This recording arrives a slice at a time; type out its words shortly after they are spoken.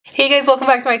Hey guys, welcome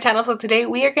back to my channel. So today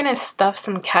we are gonna stuff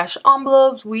some cash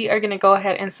envelopes. We are gonna go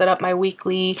ahead and set up my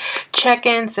weekly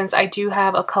check-in since I do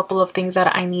have a couple of things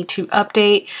that I need to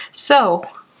update. So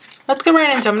let's get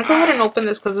right into it. I'm gonna go ahead and open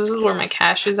this because this is where my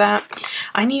cash is at.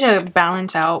 I need to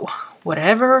balance out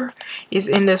whatever is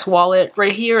in this wallet.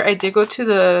 Right here, I did go to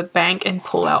the bank and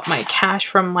pull out my cash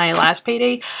from my last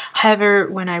payday. However,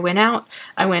 when I went out,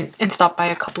 I went and stopped by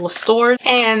a couple of stores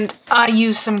and I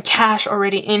used some cash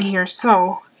already in here.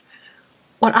 So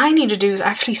what I need to do is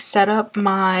actually set up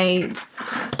my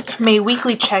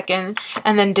weekly check-in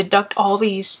and then deduct all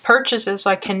these purchases so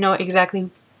I can know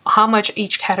exactly how much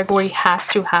each category has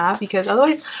to have, because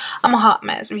otherwise I'm a hot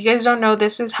mess. If you guys don't know,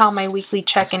 this is how my weekly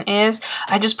check-in is.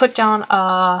 I just put down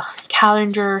a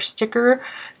calendar sticker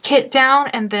kit down,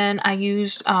 and then I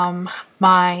use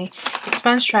my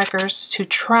expense trackers to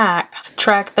track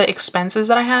the expenses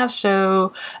that I have.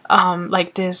 So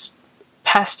like this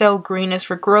pastel green is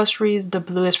for groceries, the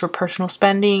blue is for personal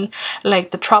spending, like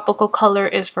the tropical color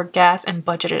is for gas and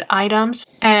budgeted items,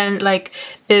 and like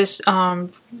this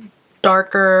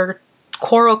darker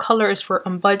coral color is for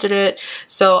unbudgeted.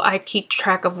 So I keep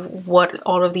track of what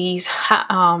all of these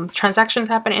transactions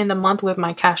happen in the month with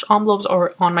my cash envelopes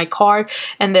or on my card,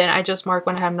 and then I just mark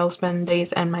when I have no spend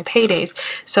days and my paydays.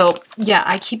 So yeah,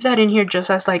 I keep that in here just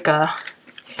as like a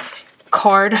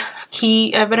card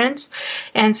key evidence.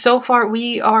 And so far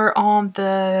we are on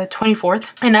the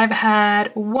 24th and I've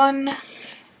had 1,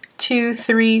 2,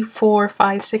 3, 4,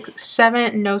 5, 6,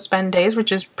 7 no spend days,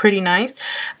 which is pretty nice.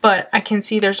 But I can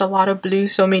see there's a lot of blue,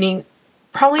 so meaning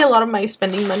probably a lot of my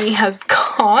spending money has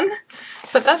gone,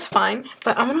 but that's fine.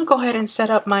 But I'm gonna go ahead and set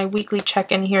up my weekly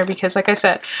check-in here because, like I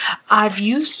said, I've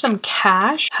used some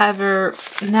cash. However,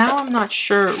 now I'm not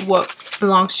sure what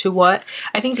belongs to what.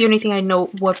 I think the only thing I know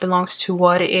what belongs to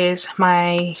what is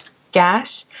my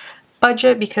gas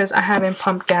budget, because I haven't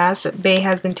pumped gas. Bay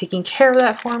has been taking care of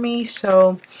that for me,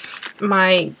 so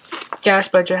my gas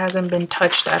budget hasn't been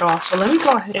touched at all. So let me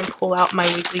go ahead and pull out my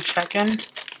weekly check-in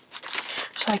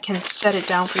so I can set it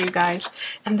down for you guys.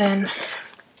 And then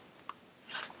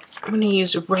I'm going to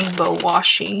use rainbow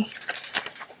washi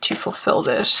to fulfill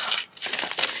this.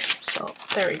 So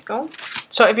there we go.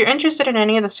 So if you're interested in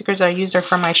any of the stickers that I use, are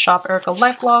from my shop,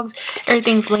 erikalifevlogs.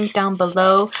 Everything's linked down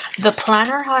below. The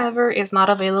planner, however, is not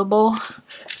available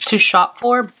to shop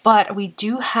for, but we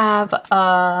do have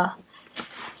a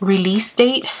release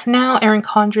date now. Erin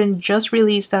Condren just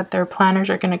released that their planners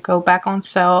are going to go back on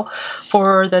sale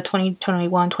for the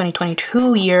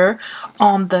 2021-2022 year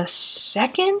on the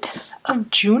 2nd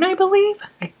of June, I believe.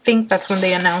 I think that's when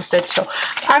they announced it. So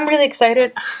I'm really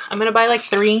excited. I'm going to buy like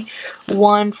 3.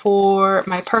 1 for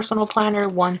my personal planner,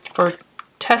 1 for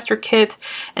tester kits,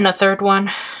 and a 3rd one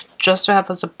just to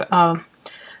have as a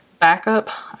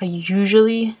backup. I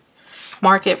usually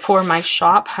mark it for my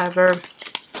shop. However,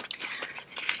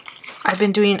 I've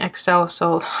been doing Excel,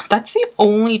 so that's the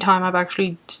only time I've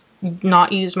actually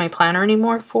not used my planner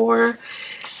anymore for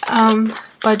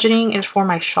budgeting, is for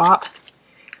my shop.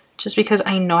 Just because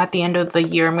I know at the end of the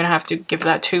year I'm going to have to give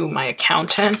that to my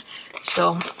accountant.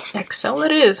 So Excel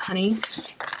it is, honey.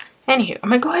 Anywho, I'm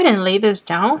going to go ahead and lay this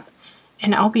down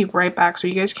and I'll be right back so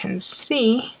you guys can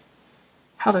see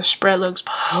how the spread looks.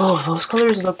 Oh, those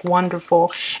colors look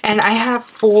wonderful. And I have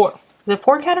 4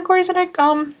 categories that I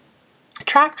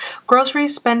track: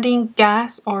 groceries, spending,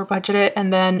 gas or budgeted,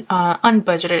 and then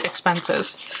unbudgeted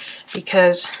expenses,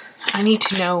 because I need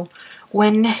to know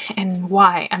when and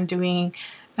why I'm doing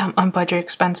unbudgeted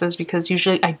expenses, because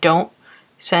usually I don't,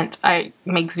 since I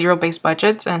make zero-based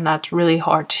budgets, and that's really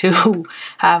hard to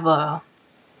have a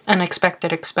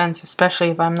unexpected expense, especially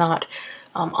if I'm not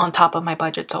on top of my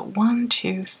budget. So 1,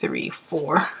 2, 3,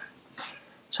 4.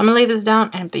 So I'm gonna lay this down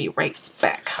and be right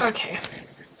back. Okay,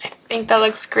 I think that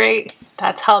looks great.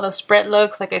 That's how the spread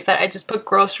looks. Like I said, I just put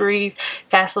groceries,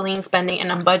 gasoline, spending, and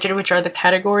unbudgeted, which are the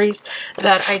categories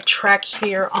that I track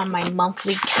here on my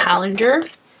monthly calendar.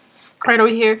 Right over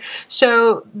here.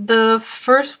 So the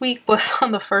first week was on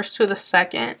the 1st to the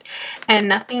 2nd, and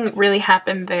nothing really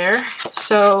happened there.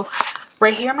 So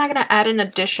right here, I'm not going to add an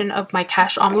addition of my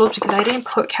cash envelopes because I didn't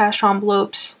put cash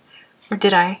envelopes, or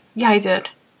did I? Yeah, I did.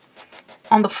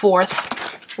 On the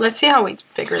 4th. Let's see how we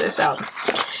figure this out.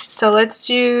 So let's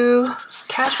do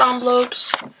cash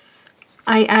envelopes.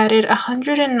 I added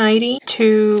 $190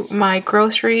 to my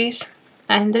groceries.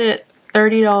 I ended at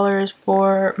 $30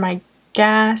 for my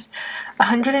gas,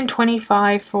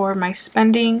 $125 for my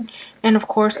spending, and of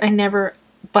course I never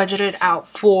budgeted out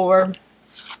for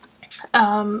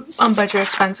unbudgeted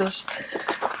expenses.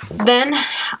 Then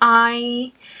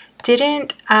I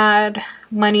didn't add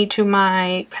money to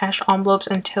my cash envelopes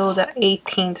until the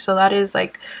 18th, so that is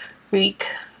like week.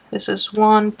 This is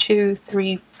 1, 2,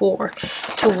 3, 4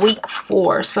 to week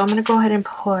 4. So I'm gonna go ahead and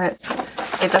put,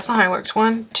 okay, that's not how it works.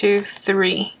 1, 2,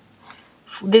 3.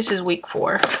 This is week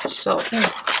 4. So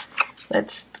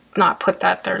let's not put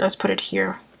that there. Let's put it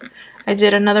here. I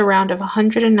did another round of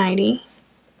 $190,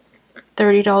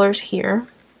 $30 here,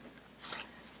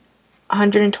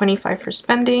 $125 for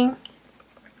spending,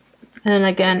 and then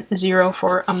again 0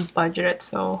 for unbudgeted.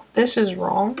 So this is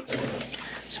wrong.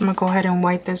 So I'm gonna go ahead and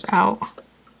white this out.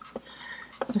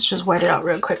 Let's just white it out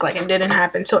real quick like it didn't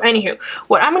happen. So anywho,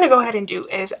 what I'm going to go ahead and do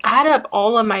is add up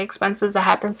all of my expenses that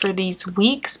happened for these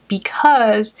weeks,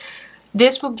 because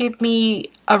this will give me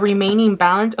a remaining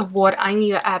balance of what I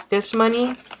need to add this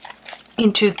money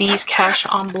into these cash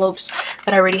envelopes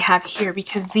that I already have here,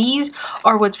 because these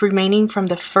are what's remaining from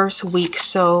the first week.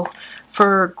 So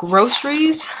for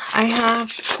groceries, I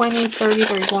have 20, 30,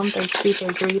 31, 32,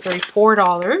 33,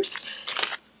 $34.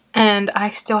 And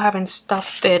I still haven't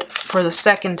stuffed it for the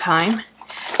second time.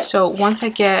 So once I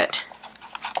get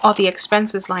all the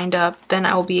expenses lined up, then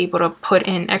I will be able to put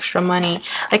in extra money.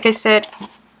 Like I said,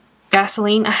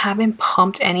 gasoline, I haven't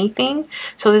pumped anything.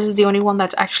 So this is the only one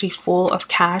that's actually full of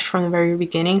cash from the very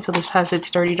beginning. So this has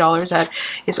its $30 that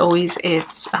is always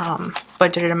its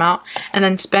budgeted amount. And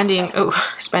then spending, oh,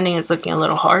 spending is looking a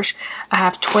little harsh. I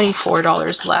have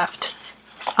 $24 left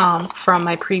from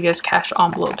my previous cash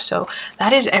envelope. So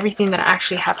that is everything that I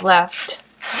actually have left.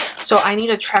 So I need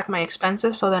to track my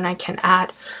expenses so then I can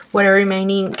add whatever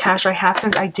remaining cash I have,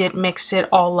 since I did mix it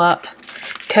all up.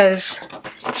 Because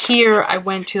here I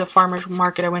went to the farmer's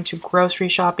market, I went to grocery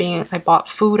shopping, I bought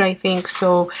food, I think.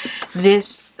 So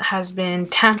this has been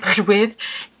tampered with,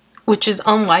 which is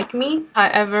unlike me.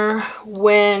 However,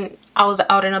 when I was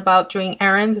out and about doing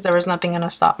errands, there was nothing gonna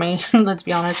stop me. Let's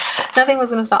be honest, nothing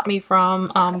was gonna stop me from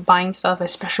buying stuff,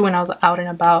 especially when I was out and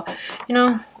about. You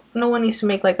know, no one needs to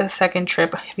make like a second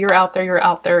trip. If you're out there, you're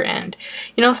out there. And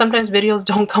you know, sometimes videos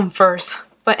don't come first.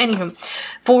 But anywho,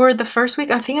 for the first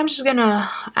week, I think I'm just gonna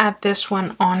add this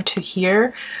one onto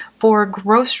here. For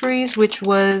groceries, which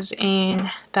was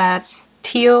in that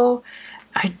teal,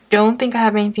 I don't think I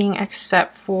have anything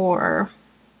except for,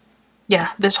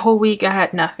 yeah, this whole week I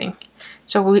had nothing.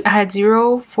 So I had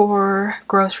 0 for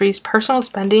groceries. Personal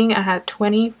spending, I had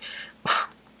 20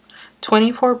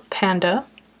 for Panda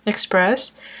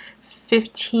Express,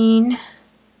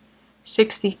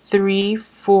 $15.63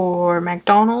 for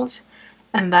McDonald's,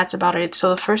 and that's about it.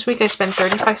 So the first week I spent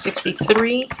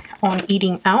 $35.63 on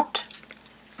eating out.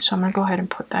 So I'm gonna go ahead and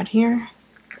put that here.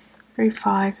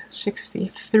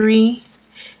 $35.63.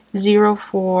 0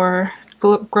 for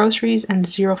groceries and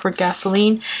 0 for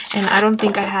gasoline. And I don't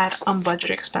think I had unbudgeted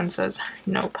expenses.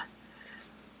 Nope.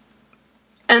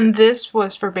 And this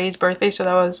was for Bay's birthday, so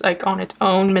that was like on its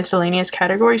own miscellaneous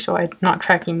category, so I'm not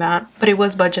tracking that, but it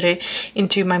was budgeted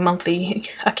into my monthly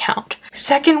account.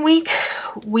 Second week,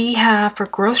 we have for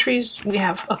groceries, we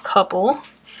have a couple.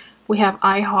 We have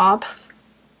IHOP,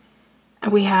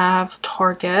 and we have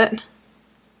Target.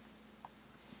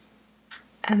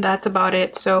 And that's about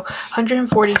it. So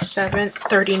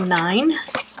 $147.39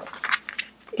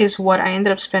 is what I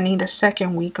ended up spending the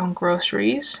second week on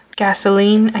groceries.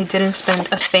 Gasoline, I didn't spend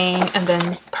a thing. And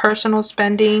then personal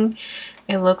spending,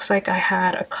 it looks like I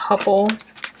had a couple.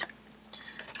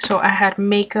 So I had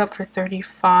makeup for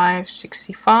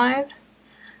 $35.65.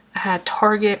 I had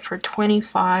Target for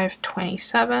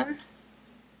 $25.27.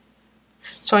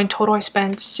 So in total I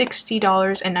spent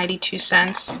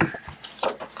 $60.92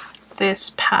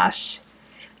 this past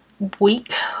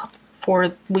week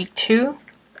for week 2.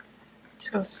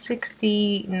 So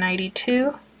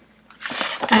 $60.92.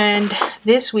 And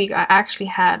this week I actually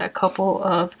had a couple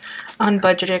of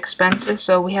unbudgeted expenses.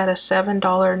 So we had a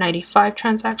 $7.95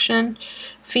 transaction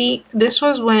fee. This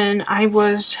was when I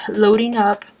was loading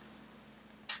up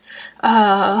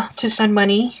to send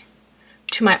money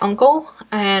to my uncle,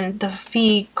 and the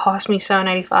fee cost me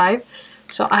 $7.95.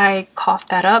 So I coughed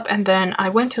that up, and then I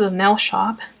went to the nail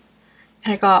shop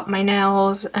and I got my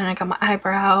nails and I got my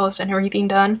eyebrows and everything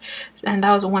done, and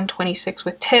that was $126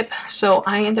 with tip. So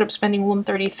I ended up spending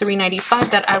 $133.95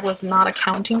 that I was not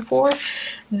accounting for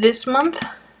this month.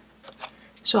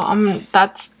 So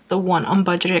that's the one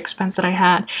unbudgeted expense that I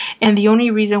had. And the only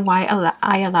reason why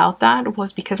I allowed that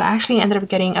was because I actually ended up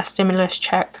getting a stimulus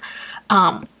check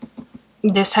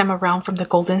this time around from the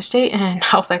Golden State, and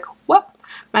I was like, well,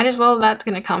 might as well, that's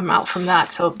gonna come out from that.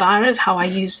 So that is how I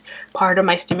use part of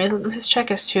my stimulus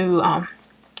check, is to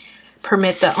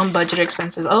permit the unbudgeted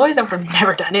expenses. Otherwise I would have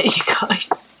never done it, you guys.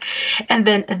 And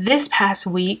then this past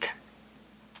week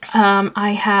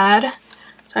I had,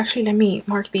 so actually let me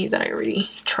mark these that I already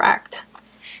tracked,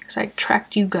 because I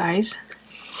tracked you guys.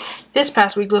 this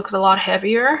past week looks a lot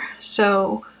heavier.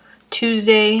 So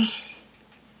Tuesday,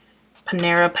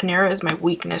 Panera is my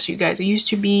weakness, you guys. It used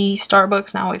to be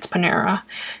Starbucks, now it's Panera.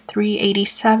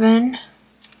 $3.87,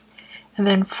 and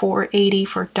then $4.80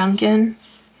 for Dunkin'.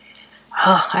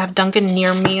 I have Dunkin'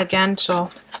 near me again, so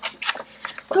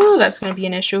that's gonna be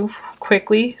an issue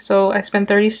quickly. So I spent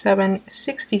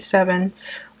 $37.67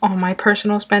 on my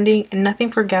personal spending, and nothing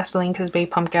for gasoline because they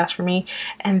pump gas for me.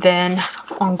 And then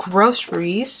on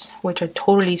groceries, which I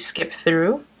totally skipped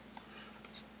through,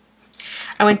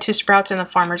 I went to Sprouts in the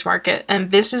farmer's market,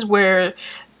 and this is where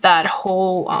that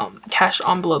whole cash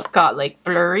envelope got like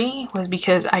blurry, was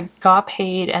because I got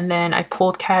paid and then I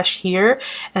pulled cash here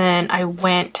and then I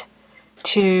went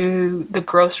to the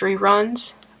grocery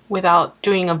runs without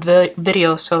doing a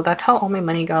video, so that's how all my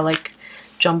money got like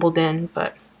jumbled in.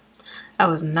 But I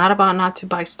was not about not to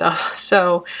buy stuff.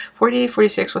 So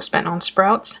 $48.46 was spent on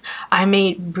Sprouts. I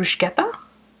made bruschetta.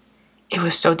 It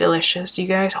was so delicious, you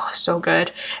guys. Oh, so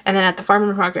good. And then at the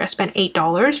farmer's market, I spent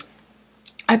 $8.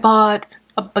 I bought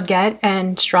a baguette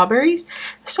and strawberries.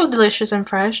 So delicious and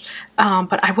fresh.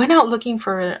 But I went out looking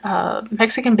for a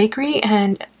Mexican bakery,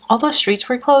 and all the streets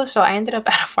were closed, so I ended up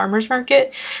at a farmer's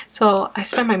market. So I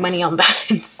spent my money on that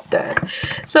instead.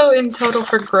 So in total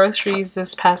for groceries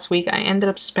this past week, I ended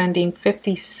up spending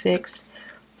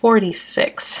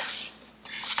 $56.46.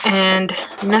 And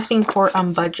nothing for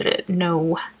unbudgeted.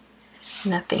 No.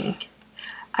 Nothing.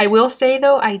 I will say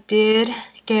though, I did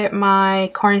get my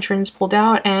car insurance pulled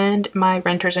out and my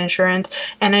renter's insurance,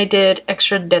 and I did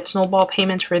extra debt snowball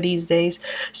payments for these days.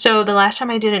 So the last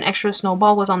time I did an extra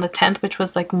snowball was on the 10th, which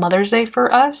was like Mother's Day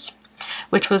for us,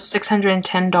 which was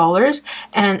 $610.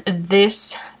 And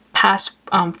this past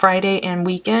Friday and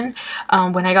weekend,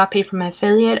 when I got paid from my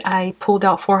affiliate, I pulled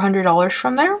out $400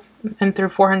 from there and threw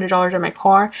 $400 on my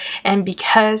car. And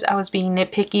because I was being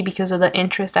nitpicky because of the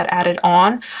interest that added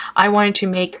on, I wanted to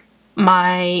make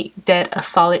my debt a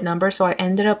solid number, so I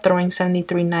ended up throwing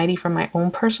 $73.90 from my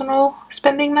own personal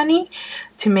spending money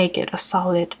to make it a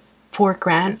solid $4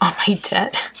 grand on my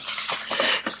debt.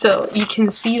 So you can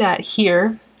see that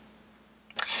here.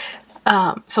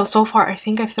 So far I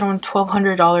think I've thrown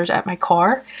 $1,200 at my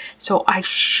car, so I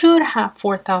should have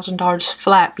 $4,000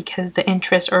 flat because the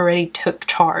interest already took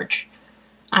charge.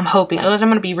 I'm hoping, otherwise I'm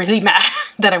going to be really mad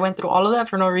that I went through all of that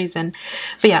for no reason.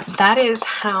 But yeah, that is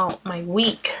how my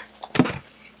week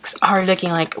are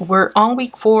looking like. We're on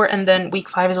week 4, and then week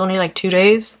 5 is only like 2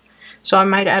 days, so I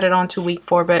might add it on to week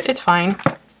 4, but it's fine.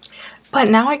 But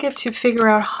now I get to figure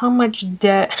out how much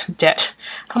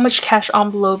how much cash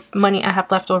envelope money I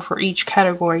have left over for each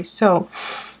category. So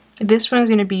this one's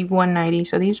going to be $190,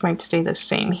 so these might stay the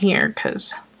same here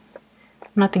because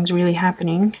nothing's really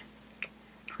happening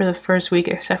for the first week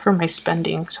except for my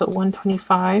spending. So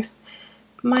 $125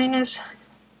 minus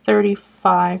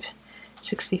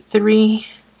 $35.63,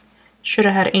 should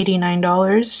have had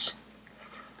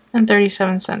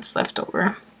 $89.37 left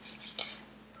over.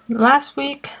 Last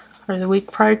week, or the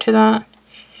week prior to that,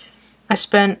 I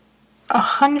spent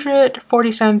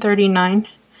 $147.39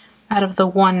 out of the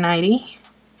 $190,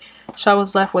 so I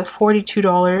was left with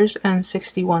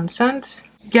 $42.61.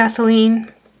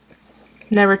 Gasoline,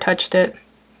 never touched it.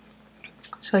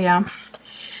 So yeah.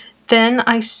 Then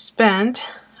I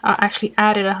spent, actually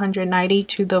added $190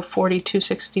 to the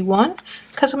 $42.61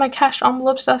 because of my cash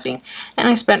envelope stuffing, and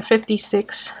I spent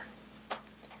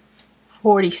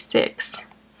 $56.46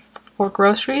 for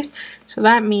groceries. So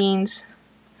that means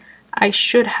I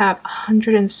should have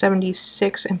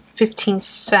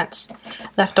 $176.15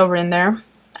 left over in there.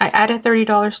 I added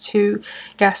 $30 to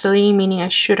gasoline, meaning I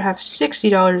should have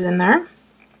 $60 in there.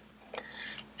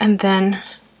 And then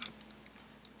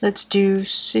let's do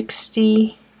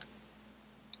 60,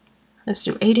 let's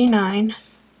do 89,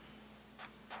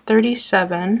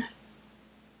 37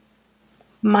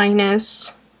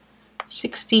 minus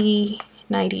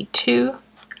 60.92.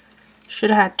 Should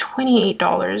have had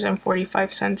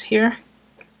 $28.45 here.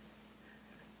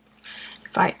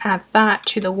 If I add that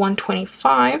to the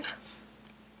 125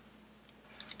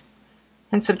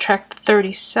 and subtract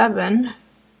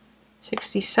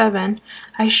 37.67,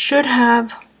 I should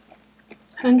have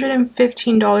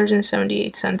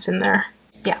 $115.78 in there.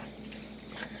 Yeah.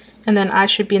 And then I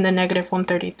should be in the negative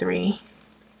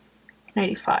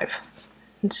 $133.95.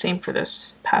 And same for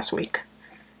this past week.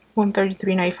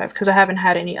 $133.95 because I haven't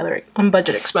had any other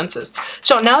unbudgeted expenses.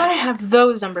 So now that I have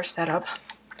those numbers set up,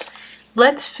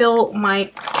 let's fill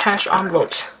my cash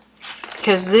envelopes,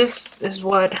 because this is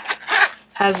what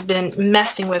has been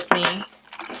messing with me.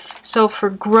 So for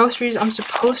groceries, I'm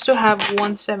supposed to have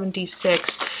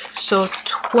 $176. So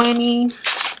 20,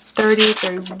 30,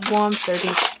 31,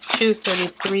 32, 32,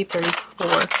 33, 34.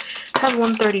 I have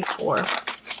 134.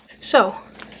 So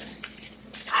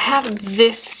I have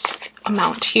this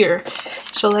amount here.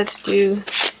 So let's do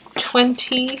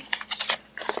 20.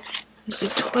 Let's do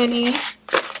 20,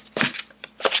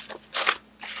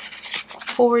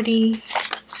 40,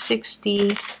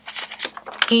 60,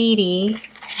 80,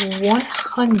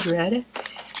 100,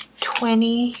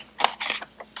 20,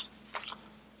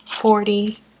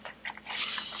 40,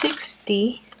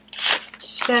 60,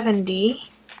 70,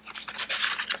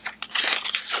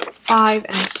 5,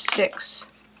 and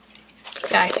 6.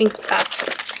 Yeah, I think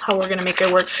that's how we're gonna make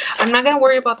it work. I'm not gonna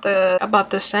worry about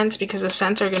the cents because the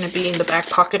cents are gonna be in the back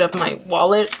pocket of my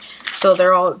wallet, so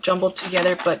they're all jumbled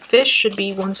together. But this should be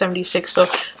 176. So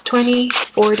 20,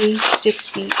 40,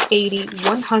 60, 80,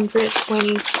 100,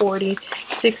 20, 40,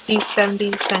 60,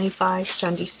 70, 75,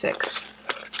 76.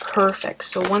 Perfect.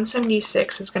 So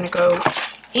 176 is gonna go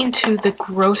into the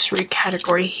grocery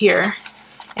category here,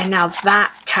 and now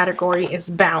that category is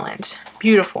balanced.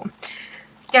 Beautiful.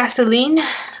 Gasoline,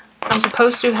 I'm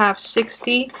supposed to have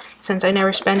 60 since I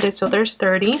never spend it, so there's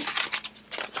 30.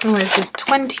 I'm going to do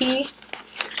 20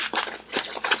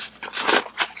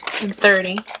 and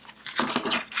 30.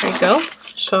 There you go.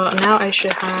 So now I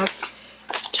should have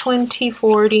 20,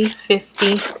 40,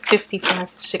 50,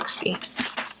 55, 60.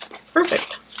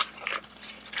 Perfect.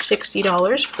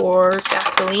 $60 for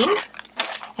gasoline.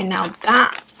 And now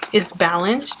that is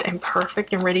balanced and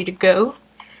perfect and ready to go.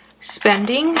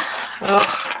 Spending.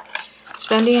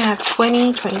 Spending, I have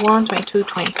 20, 21, 22,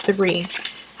 23. I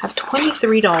have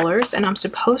 $23 and I'm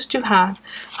supposed to have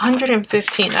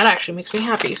 115. That actually makes me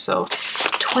happy. So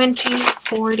 20,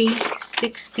 40,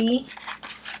 60,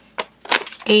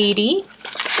 80,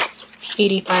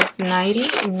 85,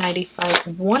 90,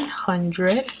 95,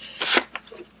 100,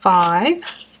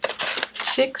 5,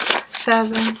 6,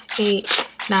 7, 8,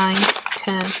 9,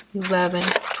 10, 11,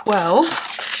 12,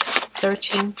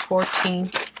 13, 14,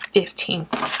 15.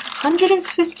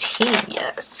 115,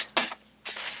 yes.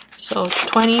 So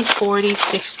 20, 40,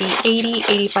 60, 80,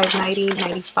 85, 90,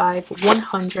 95,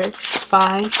 100,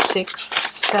 5, 6,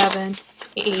 7,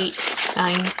 8,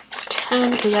 9,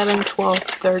 10, 11, 12,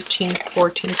 13,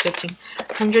 14, 15.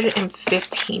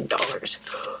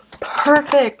 $115.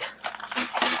 Perfect.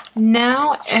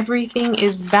 Now everything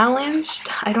is balanced.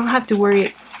 I don't have to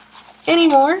worry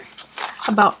anymore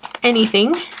about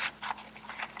anything.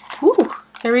 Ooh,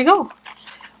 there we go.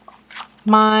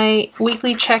 My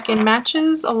weekly check-in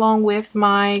matches along with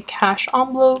my cash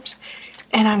envelopes,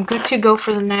 and I'm good to go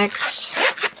for the next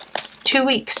 2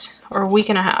 weeks or a week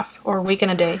and a half or a week and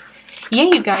a day. Yay,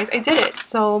 you guys, I did it.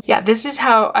 So yeah, this is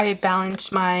how I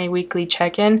balance my weekly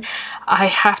check-in. I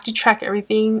have to track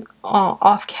everything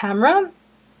off camera,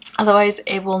 otherwise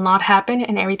it will not happen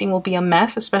and everything will be a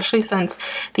mess, especially since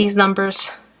these numbers,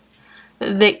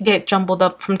 they get jumbled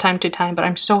up from time to time. But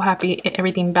I'm so happy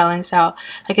everything balanced out.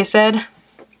 Like I said,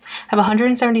 I have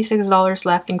 $176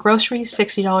 left in groceries,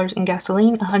 $60 in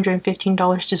gasoline,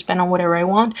 $115 to spend on whatever I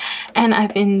want, and I'm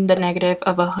in the negative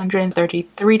of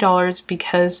 $133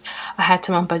 because I had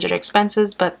some unbudgeted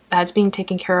expenses, but that's being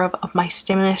taken care of my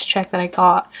stimulus check that I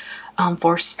got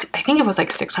for, I think it was like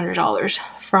 $600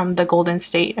 from the Golden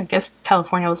State. I guess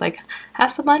California was like, have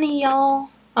some money, y'all.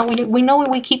 We know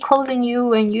we keep closing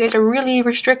you and you guys are really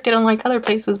restricted unlike other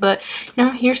places, but you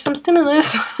know, here's some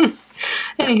stimulus.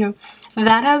 Anywho,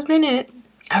 that has been it.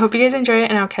 I hope you guys enjoy it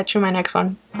and I'll catch you in my next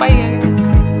one. Bye guys.